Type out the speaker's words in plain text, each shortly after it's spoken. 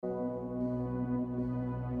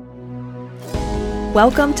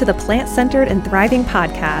Welcome to the Plant-Centered and Thriving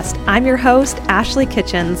podcast. I'm your host, Ashley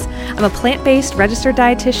Kitchens. I'm a plant-based registered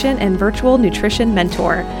dietitian and virtual nutrition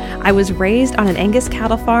mentor. I was raised on an Angus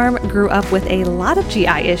cattle farm, grew up with a lot of GI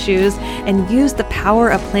issues, and used the power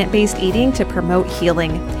of plant-based eating to promote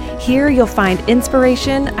healing. Here you'll find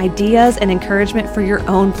inspiration, ideas, and encouragement for your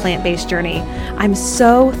own plant-based journey. I'm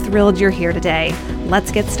so thrilled you're here today.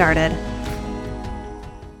 Let's get started.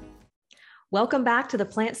 Welcome back to the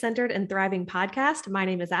Plant-Centered and Thriving podcast. My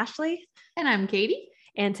name is Ashley. And I'm Katie.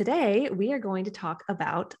 And today we are going to talk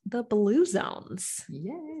about the blue zones.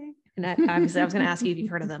 Yay. And obviously I was going to ask you if you've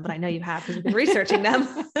heard of them, but I know you have because you've been researching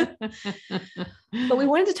them. But we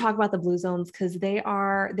wanted to talk about the blue zones because there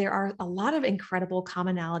are a lot of incredible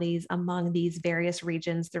commonalities among these various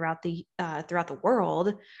regions throughout the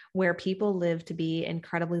world where people live to be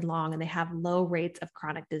incredibly long and they have low rates of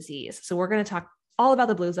chronic disease. So we're going to talk all about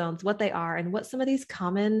the blue zones, what they are, and what some of these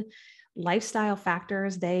common lifestyle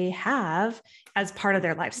factors they have as part of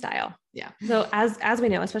their lifestyle. Yeah. So as we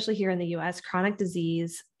know, especially here in the US, chronic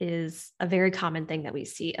disease is a very common thing that we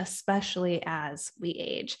see, especially as we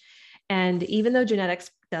age. And even though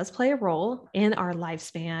genetics does play a role in our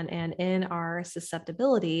lifespan and in our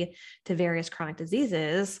susceptibility to various chronic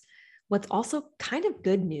diseases, what's also kind of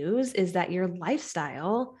good news is that your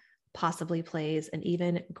lifestyle possibly plays an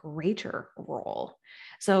even greater role.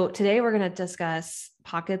 So today we're going to discuss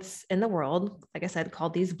pockets in the world, like I said,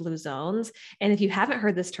 called these blue zones. And if you haven't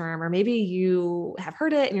heard this term, or maybe you have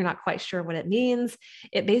heard it and you're not quite sure what it means,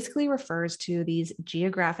 it basically refers to these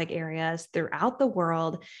geographic areas throughout the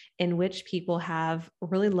world in which people have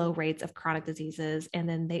really low rates of chronic diseases. And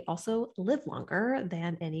then they also live longer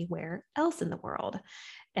than anywhere else in the world.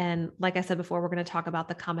 And like I said before, we're going to talk about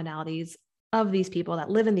the commonalities of these people that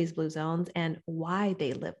live in these blue zones and why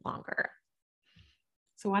they live longer.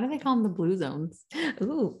 So why do they call them the blue zones?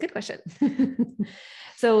 Ooh, good question.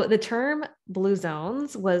 So the term blue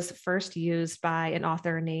zones was first used by an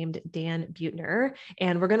author named Dan Buettner,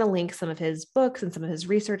 and we're going to link some of his books and some of his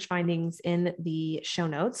research findings in the show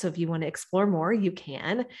notes. So if you want to explore more, you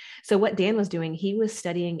can. So what Dan was doing, he was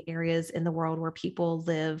studying areas in the world where people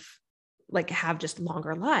have just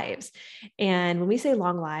longer lives. And when we say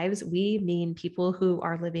long lives, we mean people who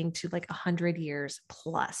are living to 100 years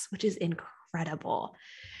plus, which is incredible.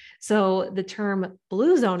 So the term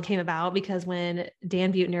blue zone came about because when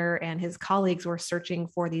Dan Buettner and his colleagues were searching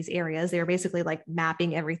for these areas, they were basically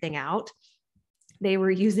mapping everything out. They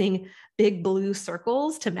were using big blue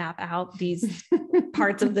circles to map out these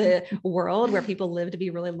parts of the world where people live to be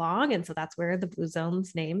really long. And so that's where the blue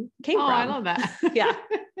zones name came from. I love that. Yeah.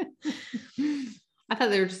 I thought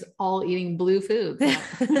they were just all eating blue foods.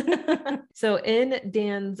 So in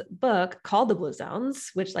Dan's book called The Blue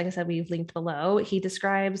Zones, which, like I said, we've linked below, he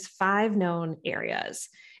describes 5 known areas.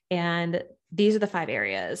 And these are the 5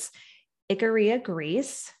 areas: Icaria,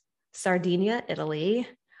 Greece; Sardinia, Italy;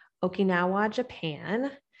 Okinawa,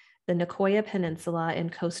 Japan; the Nicoya Peninsula in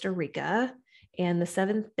Costa Rica; and the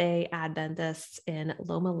Seventh-day Adventists in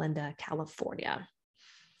Loma Linda, California.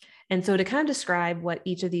 And so to kind of describe what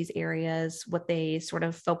each of these areas, what they sort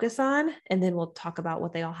of focus on, and then we'll talk about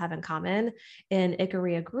what they all have in common. In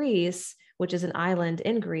Icaria, Greece, which is an island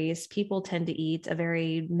in Greece, people tend to eat a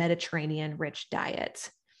very Mediterranean rich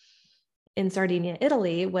diet. In Sardinia,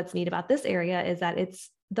 Italy, what's neat about this area is that it's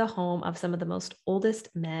the home of some of the most oldest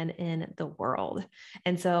men in the world.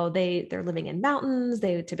 And so they're living in mountains.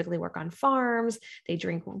 They typically work on farms. They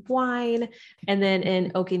drink wine. And then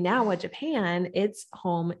in Okinawa, Japan, it's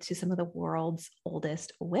home to some of the world's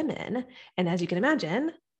oldest women. And as you can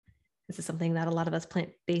imagine, this is something that a lot of us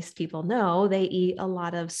plant-based people know. They eat a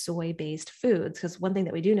lot of soy-based foods, because one thing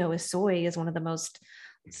that we do know is soy is one of the most,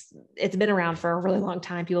 it's been around for a really long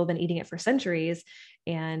time. People have been eating it for centuries.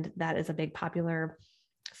 And that is a big popular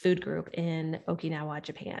food group in Okinawa,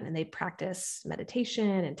 Japan, and they practice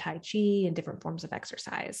meditation and Tai Chi and different forms of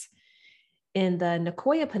exercise. In the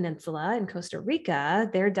Nicoya Peninsula in Costa Rica,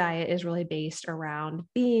 their diet is really based around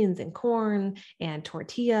beans and corn and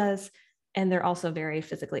tortillas, and they're also very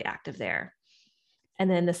physically active there. And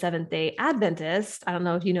then the Seventh-day Adventists, I don't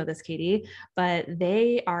know if you know this, Katie, but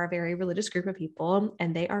they are a very religious group of people,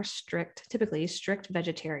 and they are typically strict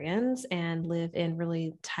vegetarians and live in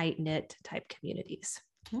really tight-knit type communities.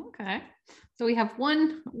 Okay. So we have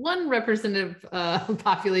one representative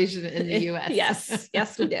population in the US.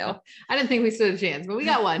 Yes, we do. I didn't think we stood a chance, but we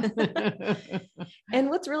got one. And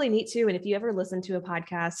what's really neat too, and if you ever listen to a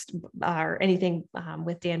podcast or anything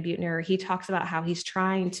with Dan Buettner, he talks about how he's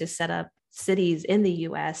trying to set up cities in the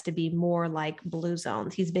US to be more like blue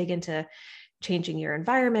zones. He's big into changing your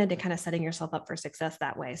environment and kind of setting yourself up for success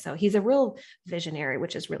that way. So he's a real visionary,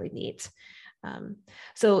 which is really neat.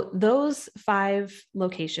 So those 5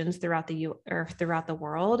 locations throughout the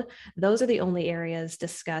world, those are the only areas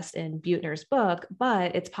discussed in Buettner's book,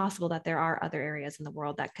 but it's possible that there are other areas in the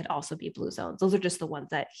world that could also be blue zones. Those are just the ones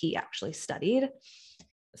that he actually studied.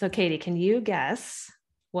 So Katie, can you guess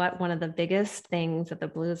what one of the biggest things that the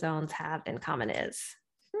blue zones have in common is?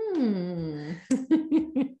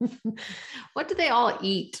 What do they all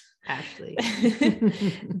eat? Ashley.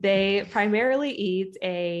 They primarily eat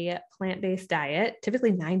a plant-based diet,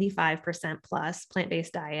 typically 95% plus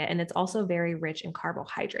plant-based diet. And it's also very rich in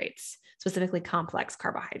carbohydrates, specifically complex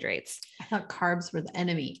carbohydrates. I thought carbs were the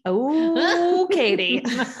enemy. Oh, Katie,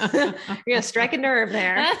 you're going to strike a nerve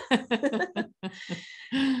there.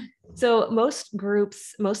 So most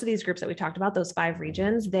of these groups that we talked about, those 5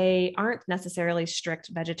 regions, they aren't necessarily strict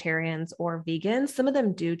vegetarians or vegans. Some of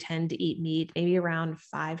them do tend to eat meat, maybe around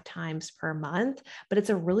 5 times per month, but it's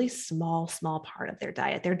a really small part of their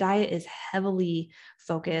diet. Their diet is heavily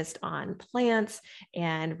focused on plants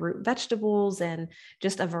and root vegetables and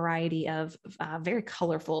just a variety of very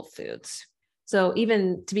colorful foods. So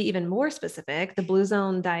even to be even more specific, the blue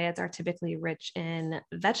zone diets are typically rich in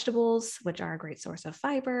vegetables, which are a great source of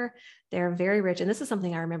fiber. They're very rich. And this is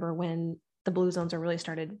something I remember when the blue zones are really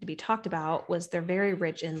started to be talked about, was they're very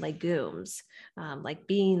rich in legumes, like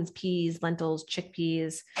beans, peas, lentils,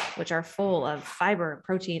 chickpeas, which are full of fiber,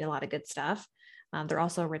 protein, a lot of good stuff. They're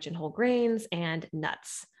also rich in whole grains and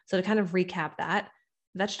nuts. So to kind of recap that,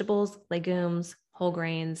 vegetables, legumes, whole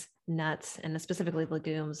grains, nuts, and specifically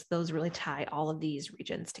legumes, those really tie all of these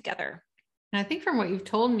regions together. And I think from what you've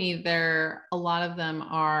told me, a lot of them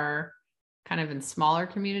are kind of in smaller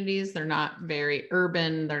communities. They're not very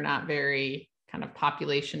urban. They're not very kind of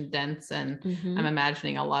population dense. And I'm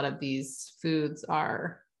imagining a lot of these foods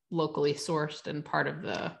are locally sourced and part of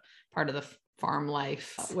the farm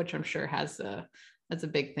life, which I'm sure has a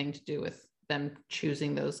big thing to do with them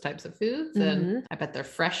choosing those types of foods. And I bet they're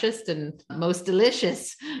freshest and most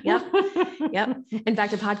delicious. Yep. In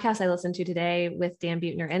fact, a podcast I listened to today with Dan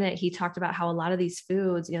Buettner in it, he talked about how a lot of these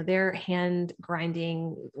foods, they're hand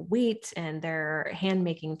grinding wheat and they're hand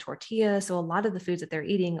making tortillas. So a lot of the foods that they're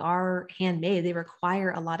eating are handmade. They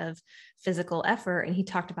require a lot of physical effort. And he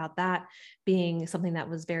talked about that being something that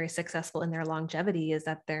was very successful in their longevity, is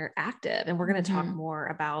that they're active. And we're going to talk more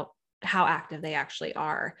about how active they actually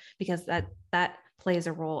are, because that plays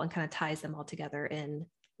a role and kind of ties them all together in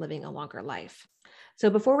living a longer life. So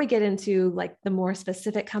before we get into like the more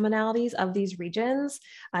specific commonalities of these regions,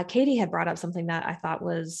 Katie had brought up something that I thought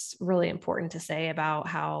was really important to say about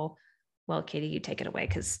how, well, Katie, you take it away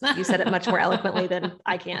because you said it much more eloquently than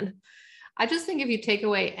I can. I just think if you take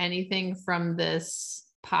away anything from this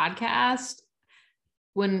podcast,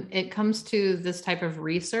 when it comes to this type of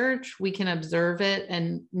research, we can observe it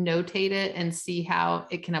and notate it and see how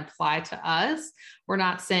it can apply to us. We're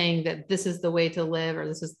not saying that this is the way to live, or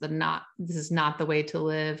this is not the way to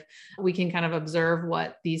live. We can kind of observe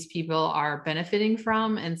what these people are benefiting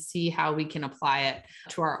from and see how we can apply it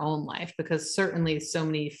to our own life, because certainly so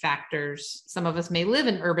many factors, some of us may live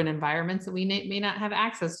in urban environments and we may not have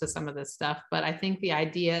access to some of this stuff. But I think the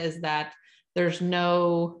idea is that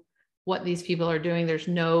what these people are doing, there's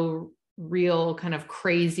no real kind of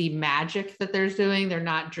crazy magic that they're doing. They're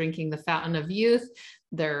not drinking the fountain of youth.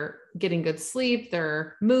 They're getting good sleep.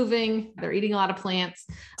 They're moving. They're eating a lot of plants.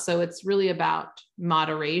 So it's really about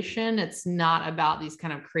moderation. It's not about these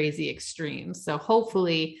kind of crazy extremes. So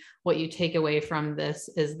hopefully what you take away from this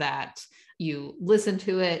is that you listen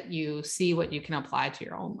to it, you see what you can apply to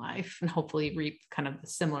your own life, and hopefully reap kind of the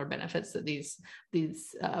similar benefits that these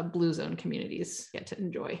blue zone communities get to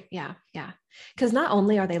enjoy. Yeah. Because not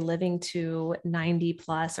only are they living to 90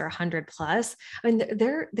 plus or 100 plus, I mean,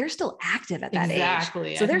 they're still active at that age.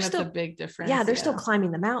 Exactly. So there's still a big difference. Yeah, they're still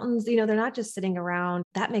climbing the mountains. They're not just sitting around.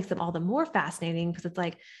 That makes them all the more fascinating, because it's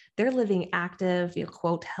like they're living active,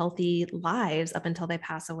 quote, healthy lives up until they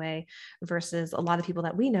pass away, versus a lot of people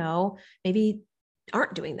that we know maybe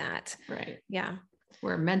aren't doing that. Right. Yeah.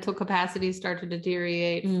 Where mental capacity starts to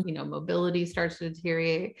deteriorate, mobility starts to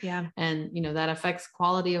deteriorate. Yeah. And, that affects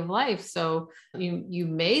quality of life. So you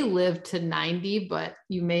may live to 90, but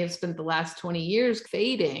you may have spent the last 20 years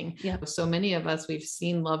fading. Yeah. So many of us, we've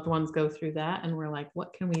seen loved ones go through that. And we're like,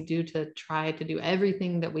 what can we do to try to do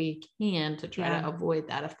everything that we can to try to avoid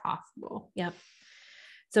that if possible? Yep.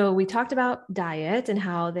 So we talked about diet and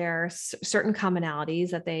how there are certain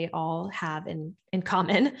commonalities that they all have in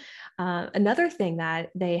common. Another thing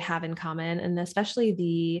that they have in common, and especially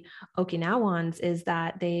the Okinawans, is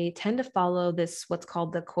that they tend to follow this, what's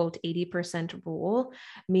called the quote 80% rule,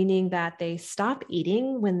 meaning that they stop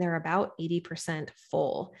eating when they're about 80%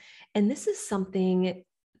 full. And this is something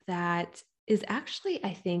that is actually,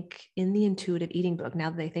 I think, in the intuitive eating book. Now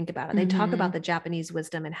that I think about it, they talk about the Japanese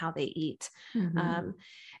wisdom and how they eat.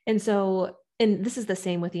 And so, and this is the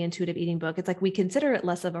same with the intuitive eating book. It's like we consider it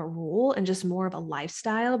less of a rule and just more of a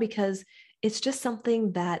lifestyle, because it's just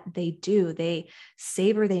something that they do. They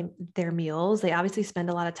savor their meals. They obviously spend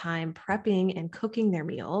a lot of time prepping and cooking their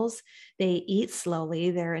meals. They eat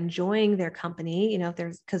slowly. They're enjoying their company, if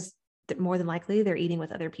because more than likely they're eating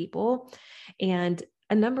with other people. And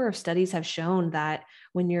a number of studies have shown that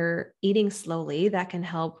when you're eating slowly, that can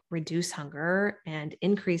help reduce hunger and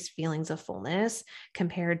increase feelings of fullness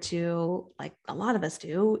compared to, like a lot of us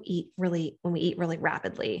do, when we eat really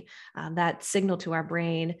rapidly. That signal to our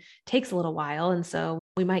brain takes a little while. And so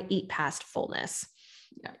we might eat past fullness.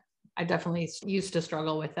 Yeah, I definitely used to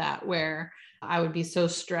struggle with that, where I would be so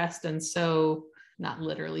stressed and so not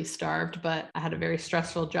literally starved, but I had a very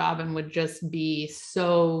stressful job and would just be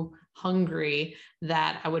so hungry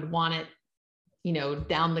that I would want it,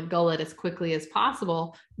 down the gullet as quickly as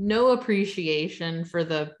possible. No appreciation for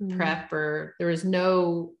the prep, or there was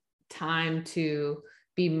no time to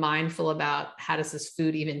be mindful about how does this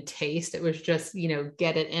food even taste. It was just,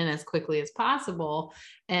 get it in as quickly as possible.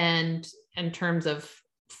 And in terms of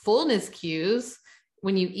fullness cues,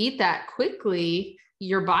 when you eat that quickly,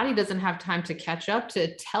 your body doesn't have time to catch up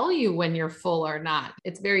to tell you when you're full or not.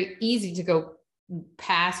 It's very easy to go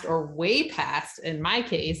past, or way past, in my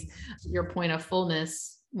case, your point of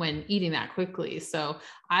fullness when eating that quickly. So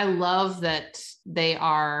I love that they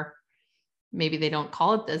are, maybe they don't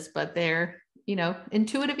call it this, but they're,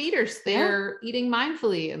 intuitive eaters. They're eating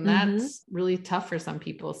mindfully, and that's really tough for some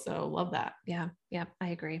people. So love that. Yeah. Yeah, I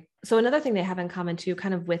agree. So another thing they have in common too,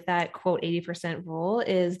 kind of with that quote 80% rule,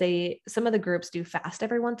 is some of the groups do fast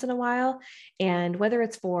every once in a while. And whether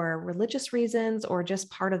it's for religious reasons or just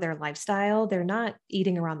part of their lifestyle, they're not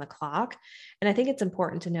eating around the clock. And I think it's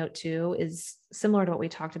important to note too, is similar to what we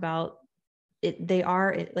talked about, they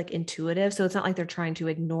are like intuitive. So it's not like they're trying to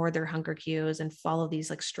ignore their hunger cues and follow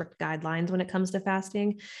these like strict guidelines when it comes to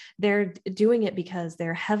fasting. They're doing it because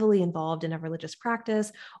they're heavily involved in a religious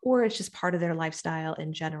practice, or it's just part of their lifestyle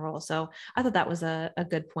in general. So I thought that was a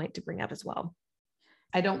good point to bring up as well.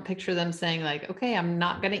 I don't picture them saying like, okay, I'm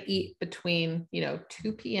not going to eat between, 2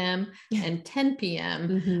 p.m. and 10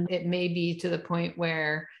 p.m. It may be to the point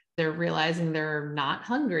where they're realizing they're not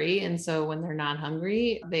hungry. And so when they're not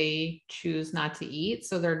hungry, they choose not to eat.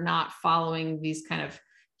 So they're not following these kind of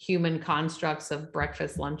human constructs of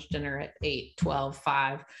breakfast, lunch, dinner at 8, 12,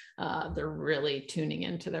 5. They're really tuning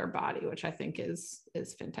into their body, which I think is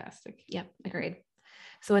fantastic. Yep, agreed.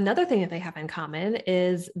 So another thing that they have in common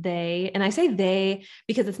is and I say they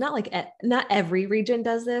because it's not like not every region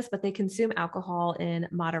does this, but they consume alcohol in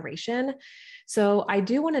moderation. So I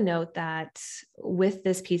do want to note that with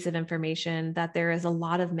this piece of information, that there is a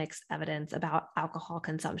lot of mixed evidence about alcohol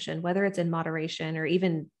consumption, whether it's in moderation or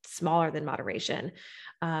even smaller than moderation.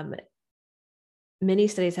 Many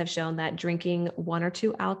studies have shown that drinking 1 or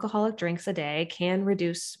 2 alcoholic drinks a day can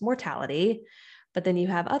reduce mortality. But then you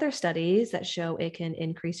have other studies that show it can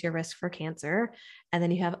increase your risk for cancer. And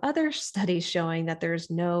then you have other studies showing that there's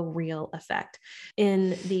no real effect.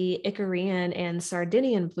 In the Icarian and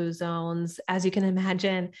Sardinian blue zones, as you can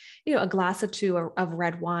imagine, a glass or 2 of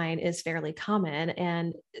red wine is fairly common.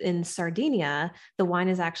 And in Sardinia, the wine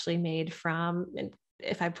is actually made from,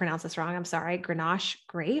 if I pronounce this wrong, I'm sorry, Grenache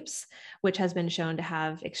grapes, which has been shown to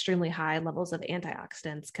have extremely high levels of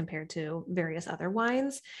antioxidants compared to various other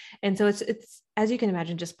wines. And so it's as you can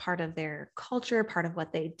imagine, just part of their culture, part of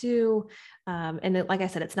what they do. And like I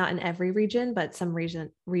said, it's not in every region, but some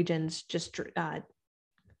regions just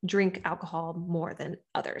drink alcohol more than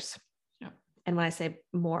others. Yeah. And when I say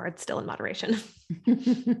more, it's still in moderation.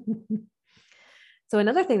 So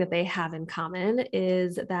another thing that they have in common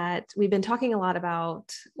is that we've been talking a lot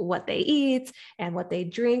about what they eat and what they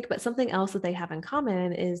drink, but something else that they have in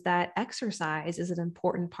common is that exercise is an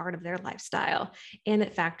important part of their lifestyle, and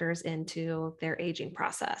it factors into their aging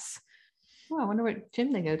process. Oh, I wonder what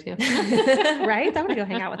gym they go to. Right? I want to go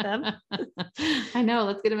hang out with them. I know.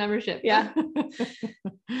 Let's get a membership. Yeah.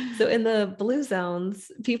 So in the blue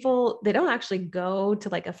zones, they don't actually go to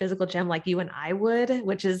like a physical gym like you and I would,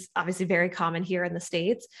 which is obviously very common here in the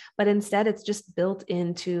States, but instead it's just built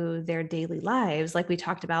into their daily lives. Like we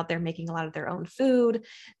talked about, they're making a lot of their own food,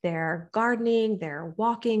 they're gardening, they're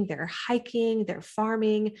walking, they're hiking, they're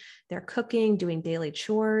farming, they're cooking, doing daily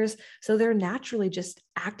chores. So they're naturally just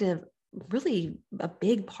active, really a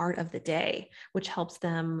big part of the day, which helps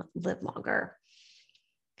them live longer.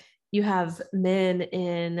 You have men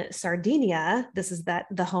in Sardinia. This is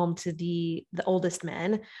the home to the oldest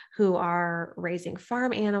men who are raising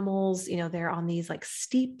farm animals. They're on these like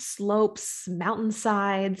steep slopes,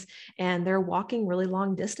 mountainsides, and they're walking really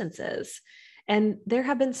long distances. And there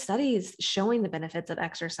have been studies showing the benefits of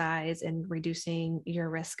exercise in reducing your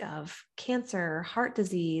risk of cancer, heart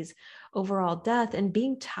disease, overall death, and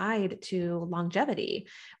being tied to longevity.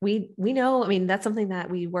 We know, I mean, that's something that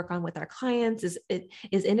we work on with our clients is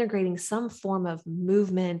integrating some form of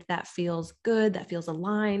movement that feels good, that feels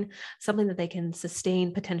aligned, something that they can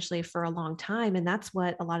sustain potentially for a long time. And that's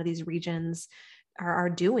what a lot of these regions are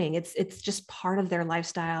doing. It's just part of their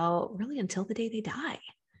lifestyle really until the day they die.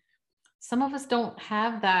 Some of us don't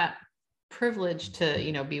have that privilege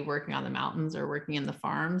to, be working on the mountains or working in the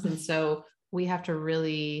farms. And so we have to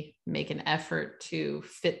really make an effort to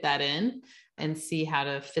fit that in and see how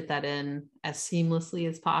to fit that in as seamlessly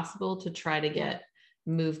as possible to try to get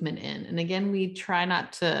movement in. And again, we try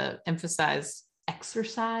not to emphasize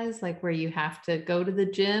exercise, like where you have to go to the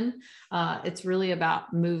gym. It's really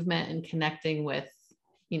about movement and connecting with,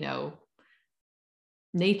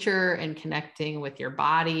 nature and connecting with your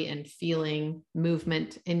body and feeling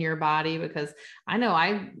movement in your body. Because I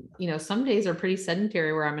know some days are pretty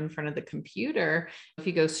sedentary where I'm in front of the computer. If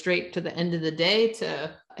you go straight to the end of the day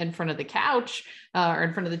to in front of the couch or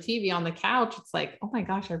in front of the TV on the couch, it's like, oh my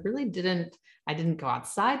gosh, I didn't go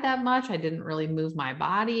outside that much. I didn't really move my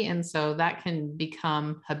body. And so that can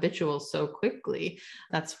become habitual so quickly.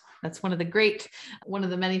 That's one of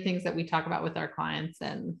the many things that we talk about with our clients,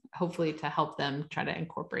 and hopefully to help them try to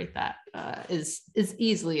incorporate that as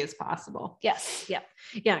easily as possible. Yes. Yeah.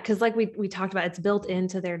 Yeah. Cause like we talked about, it's built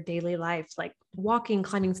into their daily life, like walking,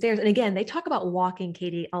 climbing stairs. And again, they talk about walking,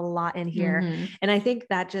 Katie, a lot in here. Mm-hmm. And I think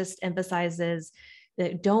that just emphasizes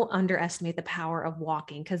that don't underestimate the power of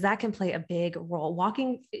walking, because that can play a big role.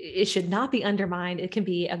 Walking, it should not be undermined. It can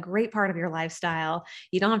be a great part of your lifestyle.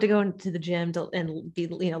 You don't have to go into the gym and be,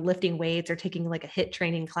 lifting weights or taking like a HIIT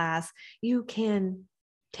training class. You can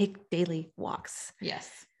take daily walks. Yes.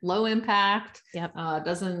 Low impact. Yep.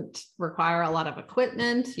 Doesn't require a lot of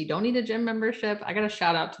equipment. You don't need a gym membership. I got to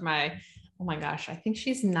shout out to oh my gosh, I think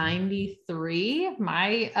she's 93,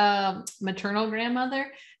 my maternal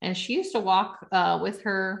grandmother. And she used to walk with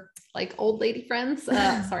her like old lady friends.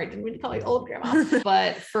 Sorry, didn't mean to call you old grandma.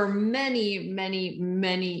 But for many, many,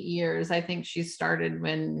 many years, I think she started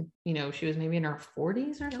when, she was maybe in her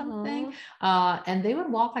 40s or something. And they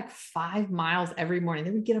would walk like 5 miles every morning.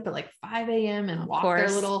 They would get up at like 5 a.m. and walk their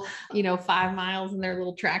little, 5 miles in their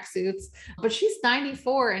little tracksuits. But she's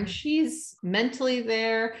 94 and she's mentally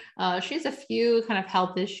there. She has a few kind of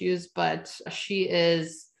health issues, but she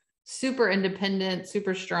is super independent,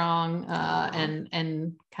 super strong,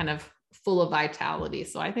 and kind of full of vitality.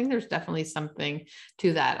 So I think there's definitely something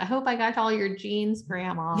to that. I hope I got all your genes,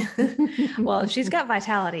 Grandma. Well, if she's got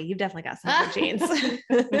vitality, you've definitely got some good genes.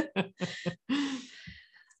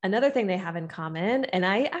 Another thing they have in common, and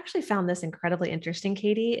I actually found this incredibly interesting,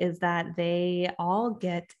 Katie, is that they all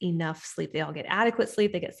get enough sleep. They all get adequate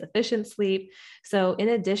sleep. They get sufficient sleep. So in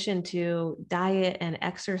addition to diet and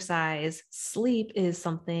exercise, sleep is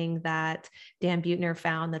something that Dan Buettner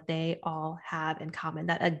found that they all have in common,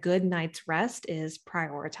 that a good night's rest is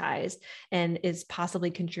prioritized and is possibly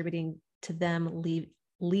contributing to them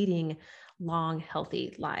leading long,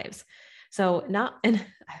 healthy lives. So and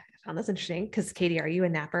I found this interesting because Katie, are you a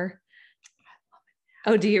napper?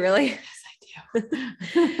 Oh, do you really? Yes, I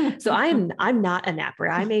do. So I'm not a napper.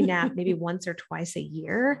 I may nap maybe once or twice a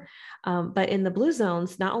year. But in the blue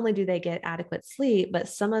zones, not only do they get adequate sleep, but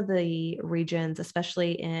some of the regions,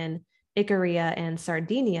 especially in Icaria and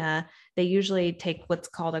Sardinia, they usually take what's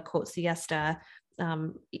called a quote siesta.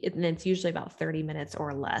 And it's usually about 30 minutes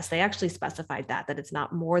or less. They actually specified that it's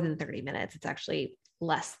not more than 30 minutes. It's actually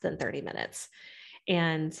less than 30 minutes.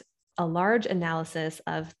 And a large analysis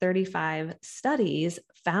of 35 studies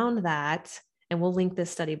found that, and we'll link this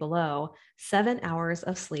study below, 7 hours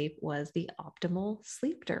of sleep was the optimal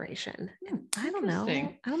sleep duration. I don't know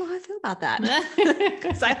how I feel about that.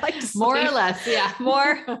 Because I like to sleep. More or less. Yeah.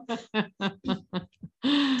 More.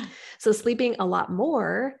 So sleeping a lot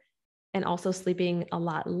more and also sleeping a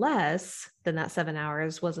lot less than that 7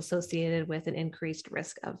 hours was associated with an increased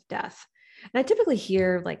risk of death. And I typically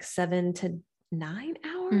hear like 7 to 9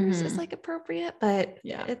 hours is like appropriate, but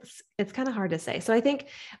yeah, it's kind of hard to say. So I think,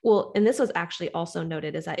 and this was actually also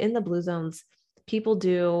noted, is that in the blue zones, people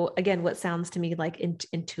do, again, what sounds to me like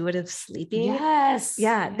intuitive sleeping. Yes.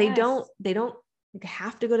 Yeah. Yes. They don't They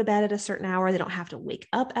have to go to bed at a certain hour. They don't have to wake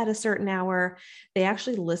up at a certain hour. They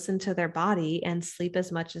actually listen to their body and sleep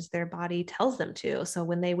as much as their body tells them to. So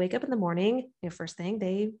when they wake up in the morning, first thing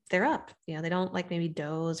they're up. They don't like maybe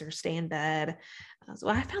doze or stay in bed. So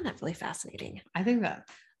I found that really fascinating. I think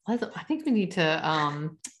we need to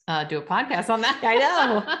do a podcast on that. I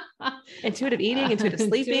know. Intuitive eating, intuitive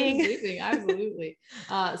sleeping. Intuitive sleeping, absolutely.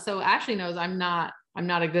 So Ashley knows I'm not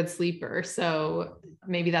a good sleeper. So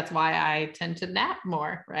maybe that's why I tend to nap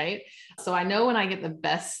more, right? So I know when I get the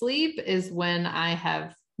best sleep is when I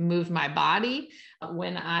have moved my body,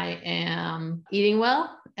 when I am eating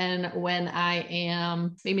well, and when I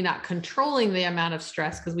am maybe not controlling the amount of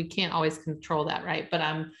stress, because we can't always control that, right? But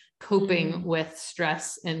I'm coping with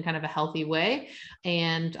stress in kind of a healthy way.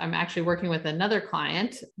 And I'm actually working with another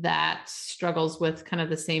client that struggles with kind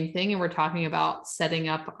of the same thing. And we're talking about setting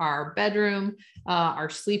up our bedroom, our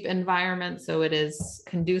sleep environment, so it is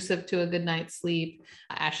conducive to a good night's sleep.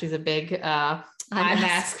 Ashley's a big eye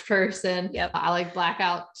mask person. Yep. I like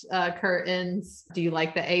blackout curtains. Do you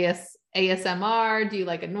like the ASMR? Do you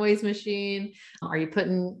like a noise machine? Are you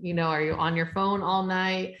are you on your phone all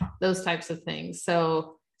night? Those types of things.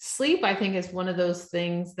 So sleep, I think, is one of those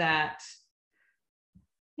things that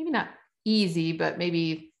maybe not easy, but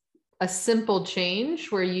maybe a simple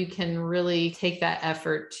change where you can really take that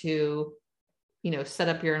effort to, set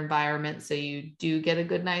up your environment so you do get a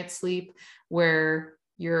good night's sleep, where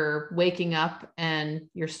you're waking up and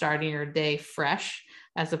you're starting your day fresh,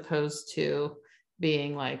 as opposed to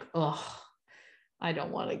being like, oh, I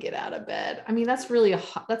don't want to get out of bed. I mean, that's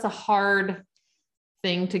a hard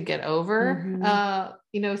thing to get over,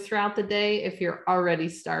 throughout the day, if you're already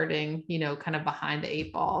starting, kind of behind the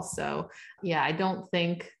 8 ball. So yeah, I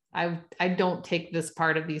don't take this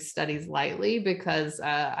part of these studies lightly, because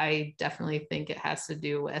I definitely think it has to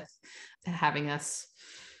do with having us,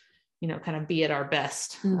 kind of be at our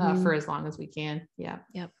best for as long as we can. Yeah.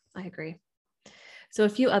 Yep. I agree. So a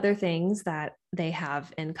few other things that they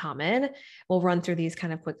have in common, we'll run through these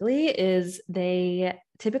kind of quickly, is they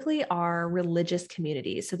typically are religious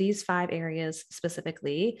communities. So these 5 areas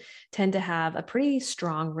specifically tend to have a pretty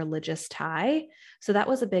strong religious tie. So that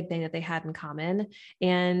was a big thing that they had in common.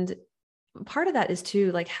 And part of that is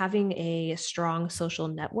too, like having a strong social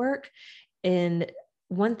network. And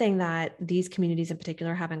one thing that these communities in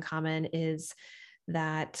particular have in common is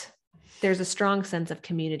that there's a strong sense of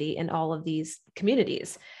community in all of these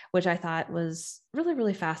communities, which I thought was really,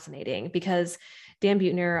 really fascinating, because Dan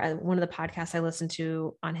Buettner, one of the podcasts I listened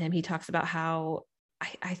to on him, he talks about how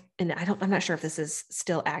I'm not sure if this is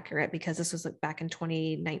still accurate, because this was like back in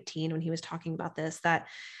 2019 when he was talking about this, that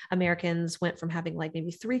Americans went from having like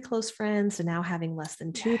maybe 3 close friends to now having less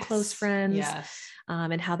than 2 close friends. Yes.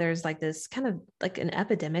 And how there's like this kind of like an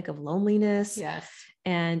epidemic of loneliness. Yes.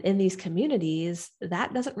 And in these communities,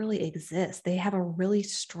 that doesn't really exist. They have a really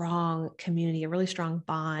strong community, a really strong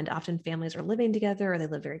bond. Often families are living together, or they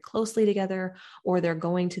live very closely together, or they're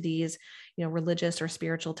going to these, religious or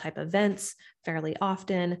spiritual type events fairly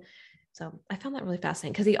often. So I found that really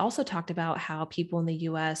fascinating, because he also talked about how people in the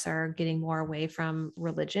US are getting more away from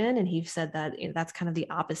religion. And he said that that's kind of the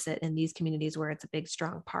opposite in these communities, where it's a big,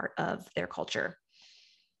 strong part of their culture.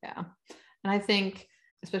 Yeah. And I think,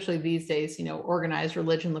 especially these days, organized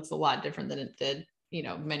religion looks a lot different than it did,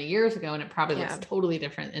 many years ago. And it probably looks totally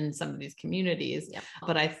different in some of these communities. Yep.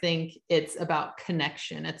 But I think it's about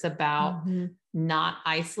connection. It's about not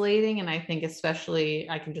isolating. And I think especially,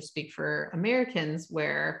 I can just speak for Americans,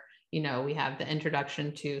 where, we have the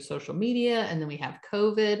introduction to social media, and then we have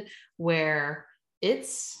COVID, where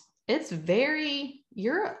it's very,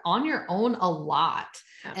 you're on your own a lot.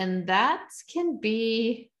 Yeah. And that can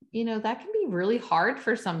be, that can be really hard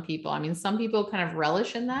for some people. I mean, some people kind of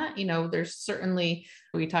relish in that, there's certainly,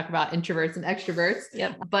 we talk about introverts and extroverts,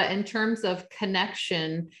 but in terms of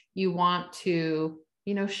connection, you want to,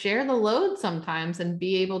 share the load sometimes, and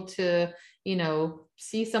be able to,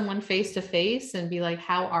 see someone face to face and be like,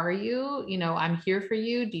 how are you? I'm here for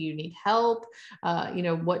you. Do you need help?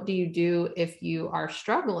 What do you do if you are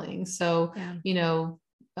struggling? So,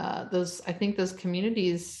 I think those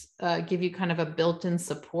communities give you kind of a built-in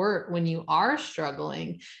support when you are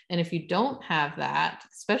struggling. And if you don't have that,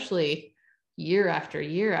 especially year after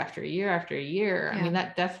year after year after year, I mean,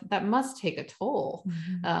 that must take a toll.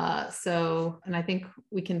 And I think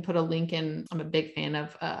we can put a link in. I'm a big fan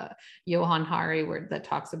of Johann Hari, that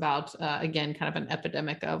talks about, again, kind of an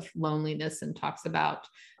epidemic of loneliness, and talks about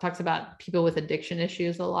people with addiction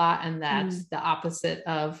issues a lot. And that's the opposite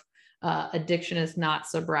of addiction is not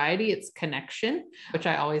sobriety, it's connection, which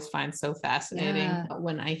I always find so fascinating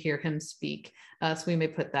when I hear him speak. So we may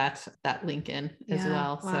put that link in as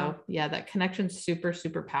well. Wow. So yeah, that connection's super,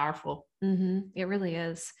 super powerful. Mm-hmm. It really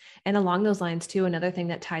is. And along those lines too, another thing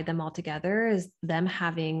that tied them all together is them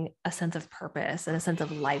having a sense of purpose and a sense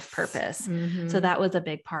of life purpose. Mm-hmm. So that was a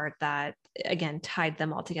big part that, again, tied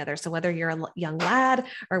them all together. So whether you're a young lad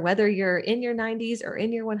or whether you're in your 90s or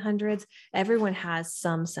in your 100s, everyone has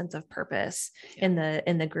some sense of purpose in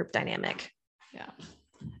the group dynamic. Yeah.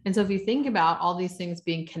 And so if you think about all these things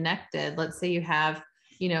being connected, let's say you have,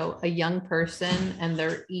 a young person and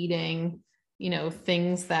they're eating,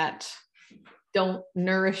 things that don't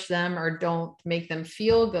nourish them or don't make them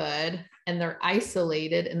feel good, and they're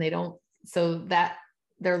isolated and so that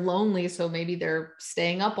they're lonely. So maybe they're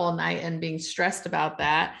staying up all night and being stressed about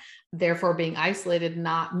that, therefore being isolated,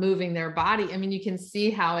 not moving their body. I mean, you can see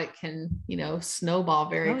how it can, snowball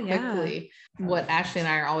very quickly. Yeah. What Ashley and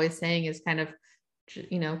I are always saying is kind of,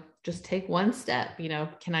 just take one step.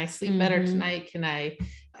 Can I sleep better tonight? Can I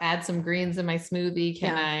add some greens in my smoothie?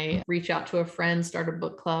 Can I reach out to a friend, start a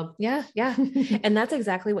book club? Yeah. Yeah. And that's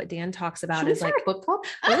exactly what Dan talks about. Is like book club.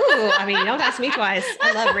 Ooh, I mean, don't ask me twice.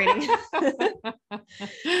 I love reading.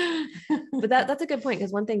 But that's a good point.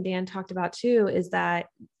 Because one thing Dan talked about too, is that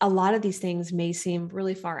a lot of these things may seem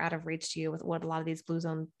really far out of reach to you with what a lot of these Blue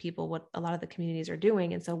Zone people, what a lot of the communities are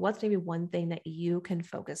doing. And so what's maybe one thing that you can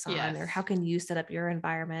focus on, or how can you set up your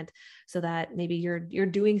environment so that maybe you're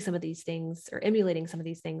doing some of these things or emulating some of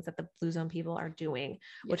these things that the Blue Zone people are doing,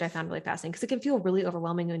 which I found really fascinating, because it can feel really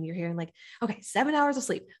overwhelming when you're hearing like, okay, 7 hours of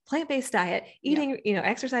sleep, plant-based diet, eating,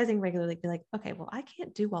 exercising regularly. Be like, okay, well, I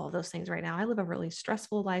can't do all of those things right now. I live a really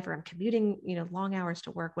stressful life, or I'm commuting, long hours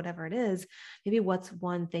to work, whatever it is. Maybe what's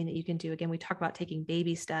one thing that you can do? Again, we talk about taking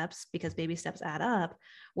baby steps because baby steps add up.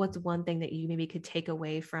 What's one thing that you maybe could take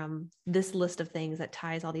away from this list of things that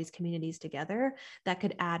ties all these communities together that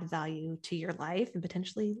could add value to your life and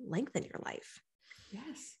potentially lengthen your life?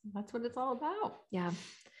 Yes, that's what it's all about. Yeah.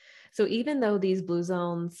 So even though these Blue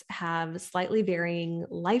Zones have slightly varying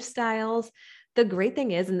lifestyles, the great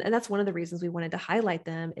thing is, and that's one of the reasons we wanted to highlight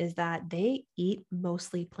them, is that they eat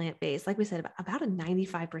mostly plant-based. Like we said, about a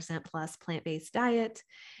 95% plus plant-based diet,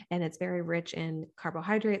 and it's very rich in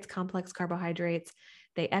carbohydrates, complex carbohydrates.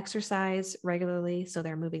 They exercise regularly, so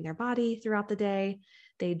they're moving their body throughout the day.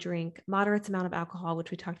 They drink moderate amount of alcohol,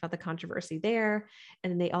 which we talked about the controversy there.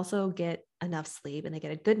 And then they also get enough sleep, and they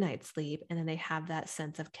get a good night's sleep. And then they have that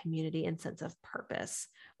sense of community and sense of purpose,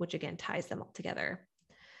 which again ties them all together.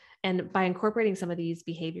 And by incorporating some of these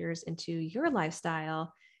behaviors into your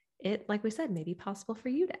lifestyle, it, like we said, may be possible for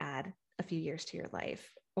you to add a few years to your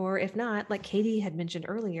life. Or if not, like Katie had mentioned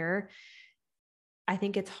earlier, I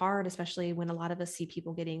think it's hard, especially when a lot of us see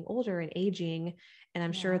people getting older and aging. And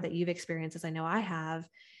I'm sure that you've experienced, as I know I have,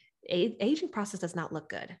 aging process does not look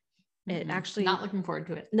good. It actually, not looking forward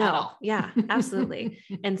to it. No. Yeah, absolutely.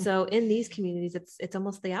 And so in these communities, it's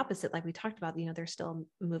almost the opposite. Like we talked about, they're still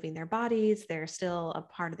moving their bodies. They're still a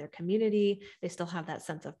part of their community. They still have that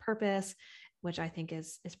sense of purpose, which I think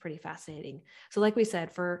is pretty fascinating. So like we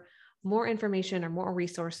said, for more information or more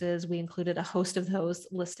resources, we included a host of those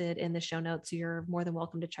listed in the show notes. So you're more than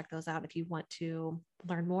welcome to check those out if you want to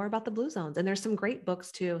learn more about the Blue Zones. And there's some great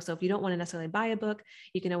books too. So if you don't want to necessarily buy a book,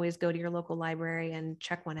 you can always go to your local library and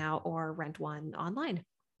check one out or rent one online.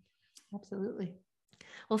 Absolutely.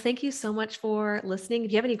 Well, thank you so much for listening.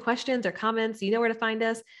 If you have any questions or comments, you know where to find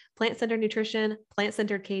us. Plant Centered Nutrition, Plant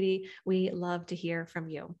Centered Katie. We love to hear from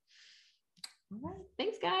you. All right.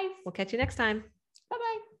 Thanks, guys. We'll catch you next time.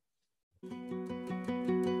 Bye-bye.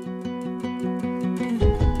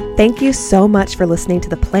 Thank you so much for listening to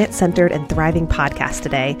the Plant Centered and Thriving podcast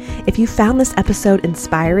today. If you found this episode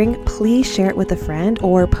inspiring, please share it with a friend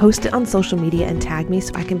or post it on social media and tag me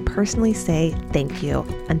so I can personally say thank you.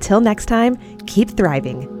 Until next time, keep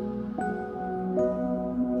thriving.